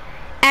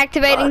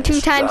 Activating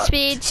 2 times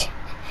speed.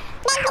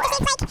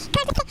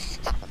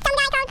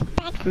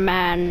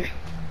 Man.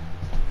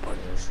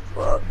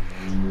 Construct.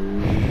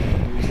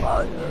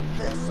 Fire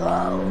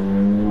missile.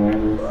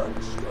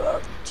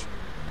 Construct.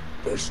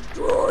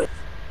 Destroy.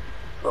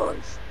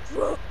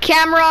 Construct.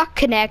 Camera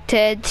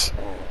connected.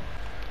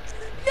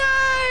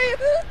 yay!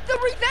 The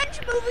revenge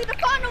movie, the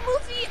final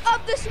movie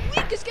of this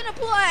week, is gonna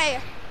play.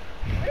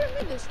 What do you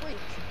mean this week?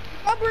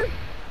 Remember,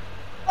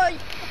 you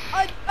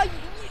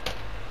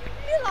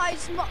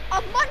realize a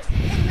month in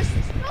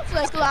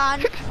MrSnowflake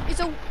Land is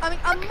a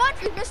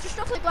month in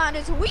MrSnowflake Land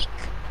is a week.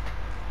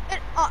 And,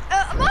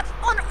 a month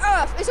on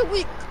Earth is a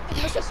week in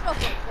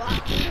MrSnowflake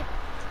Land.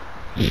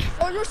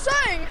 So you're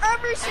saying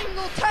every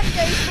single 10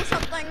 days or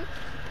something,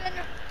 then,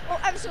 or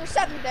every single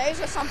 7 days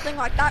or something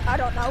like that, I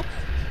don't know,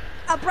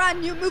 a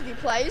brand new movie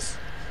plays.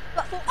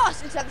 But for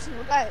us, it's every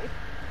single day.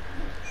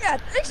 Yeah,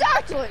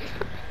 exactly.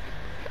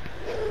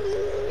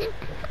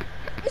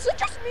 Is it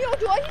just me or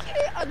do I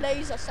hear a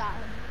laser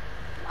sound?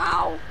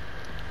 Wow.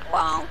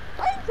 Wow.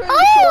 I'm pretty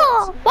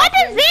Oh, sure it's what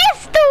does nothing.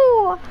 this do?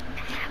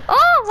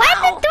 Oh, why is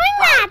Ow. it doing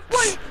that?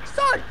 Wait,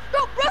 son,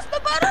 don't press the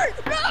button!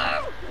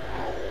 No!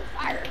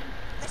 Fire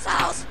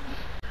missiles.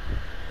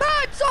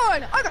 Bad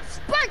son! I gotta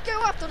spank you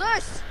after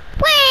this!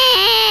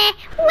 Wah,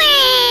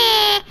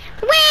 wah,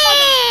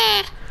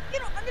 wah, You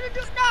know, I'm gonna do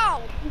it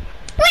now!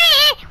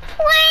 wah,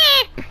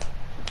 wah.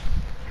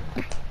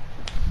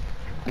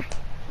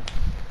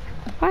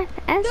 What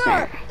is There!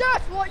 that?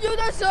 That's what you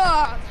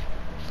deserve!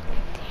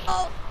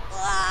 Oh,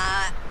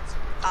 what?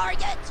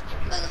 Target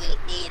movie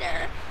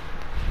theater.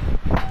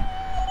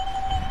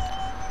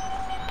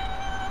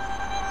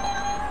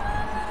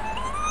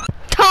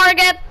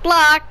 Target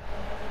lock.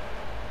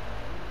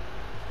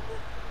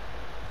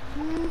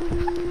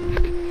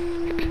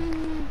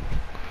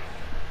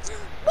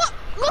 What?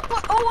 Look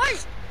what? Oh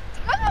wait!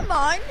 Never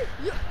mind!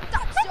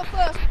 That's your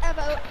first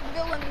ever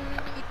villainy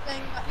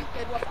thing that you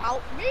did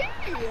without me,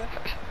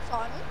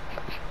 son.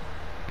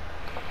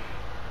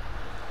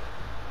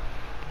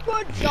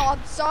 Good job,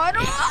 son!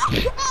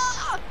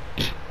 Ah!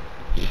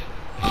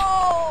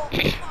 Oh,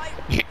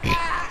 my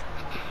back!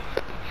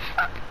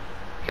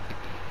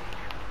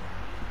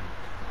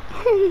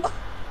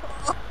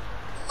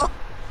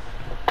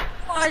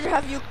 Why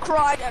have you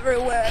cried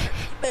everywhere?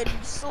 It's made me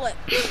slip.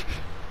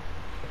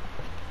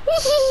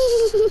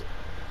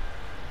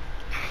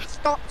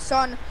 Stop,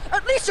 son.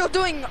 At least you're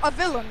doing a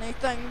villainy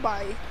thing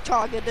by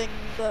targeting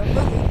the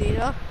movie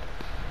theater.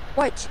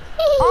 Wait,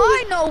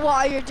 I know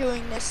why you're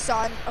doing this,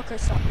 son. Okay,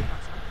 son. You're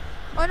not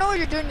son. I know why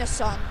you're doing this,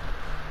 son.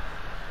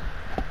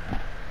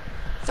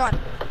 Son,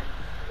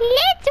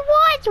 Let's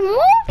watch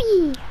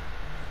movie.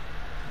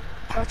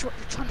 that's what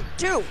you're trying to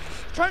do.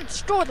 You're trying to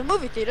destroy the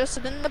movie theater so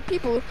then the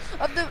people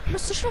of the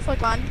MrSnowflake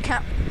Land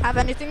can't have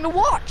anything to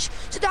watch.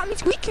 So that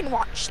means we can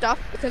watch stuff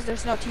because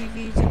there's no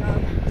TVs in our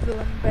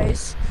villain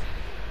base.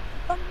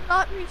 And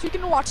that means we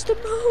can watch the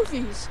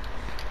movies.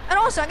 And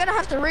also, I'm gonna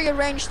have to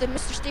rearrange the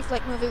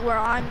MrSnowflake movie where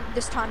I'm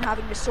this time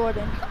having the sword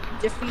and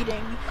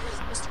defeating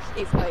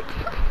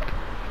MrSnowflake.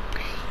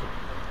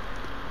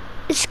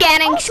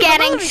 Scanning, Oh,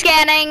 scanning, movie.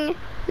 scanning.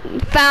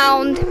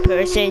 Found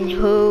person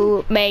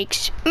who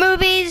makes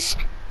movies.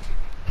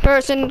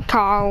 Person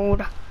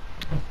called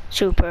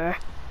Super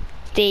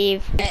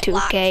Steve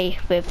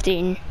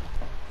 2K15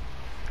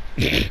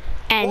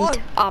 and What?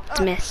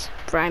 Optimus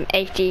Prime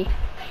 80.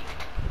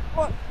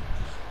 What?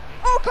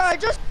 Okay,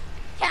 just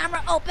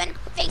Camera open,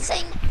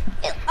 facing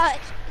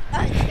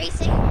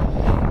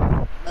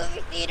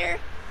movie theater.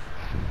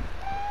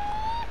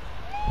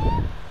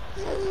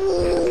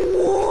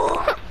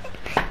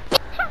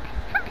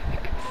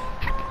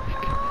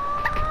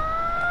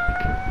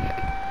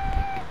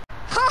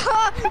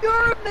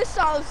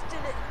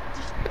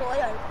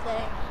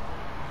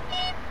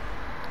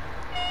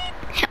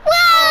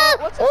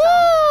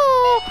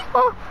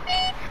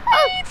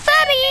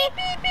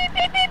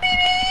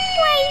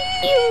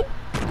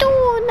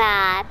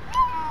 that.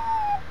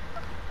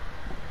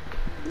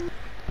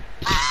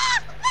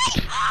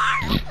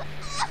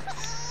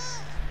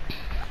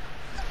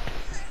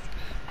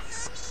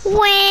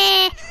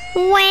 Wah,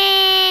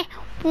 wah,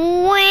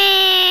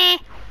 wah,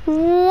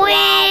 wah.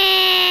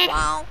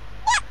 Wow.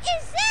 What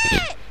is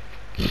that?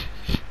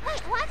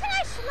 Wait, why can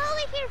I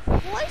slowly hear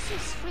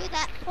voices through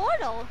that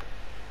portal?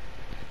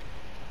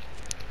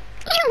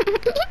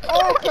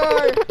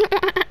 Okay.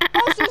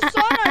 Also,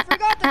 son, I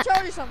forgot to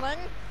tell you something.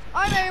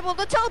 I'm able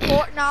to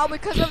teleport now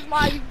because of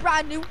my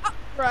brand new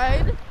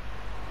upgrade.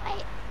 Wait, is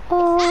that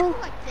Oh,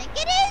 who I think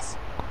it is?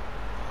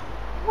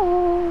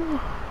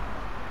 oh,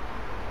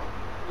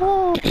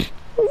 oh.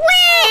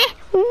 Wah,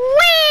 wah,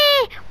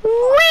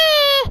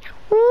 wah,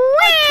 wah,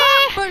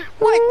 But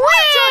wait,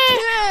 what's your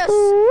kiss?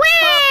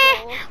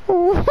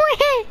 Purple.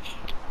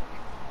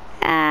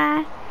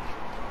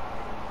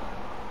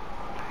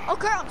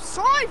 Okay, I'm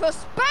sorry for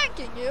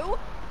spanking you.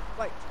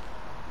 Wait.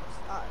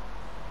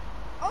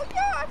 Oh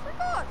yeah, I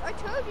forgot. I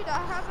told you that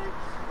I have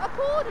a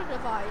portal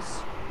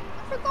device.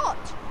 I forgot.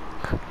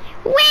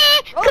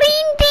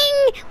 Green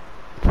thing.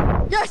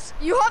 Yes,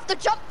 you have to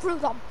jump through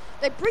them.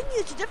 They bring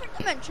you to different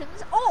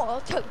dimensions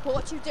or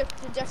teleport you to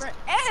different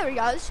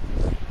areas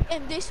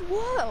in this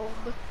world.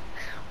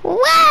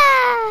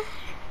 Wow.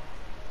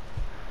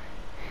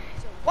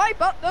 So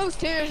wipe up those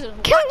tears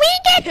and Can we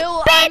get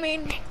kill. Can we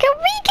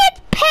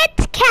get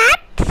pet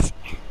cats?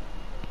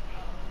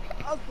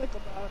 I'll think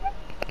about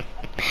it.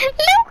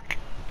 Look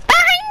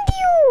behind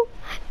you,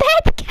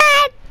 pet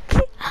cat.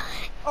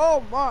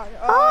 Oh my.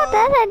 Oh,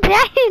 that's a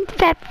giant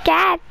pet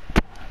cat.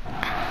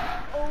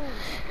 Oh,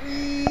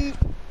 sweet.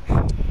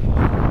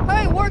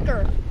 Hey,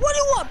 worker. What do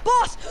you want,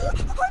 boss?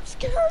 I'm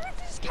scared of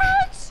these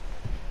cats.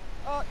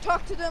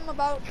 Talk to them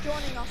about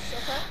joining us,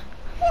 okay?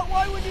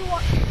 Why would you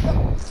want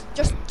them?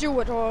 Just do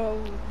it or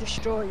I'll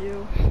destroy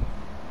you.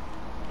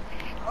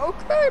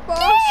 Okay, boss.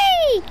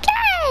 Hey, cat.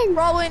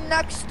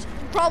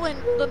 Probably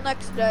the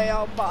next day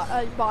I'll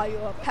buy you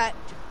a pet.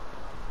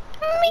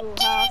 You'll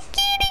have-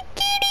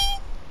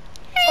 Kitty.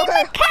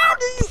 Okay,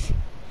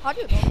 how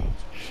do you know?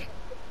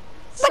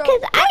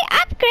 Because I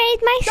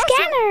upgrade my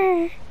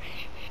scanner,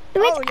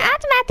 which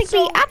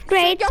automatically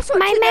upgrades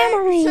my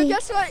memory. So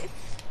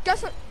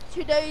guess what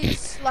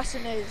today's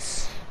lesson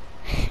is?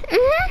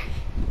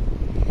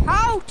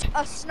 How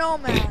a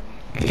snowman.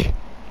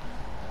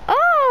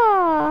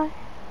 Oh,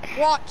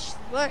 Watch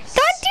this.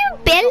 don't you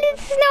build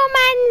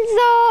snowman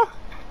though?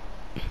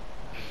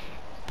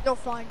 You'll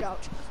find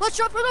out. Let's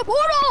jump for the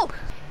portal!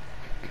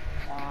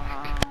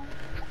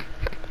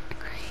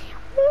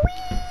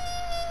 Whee!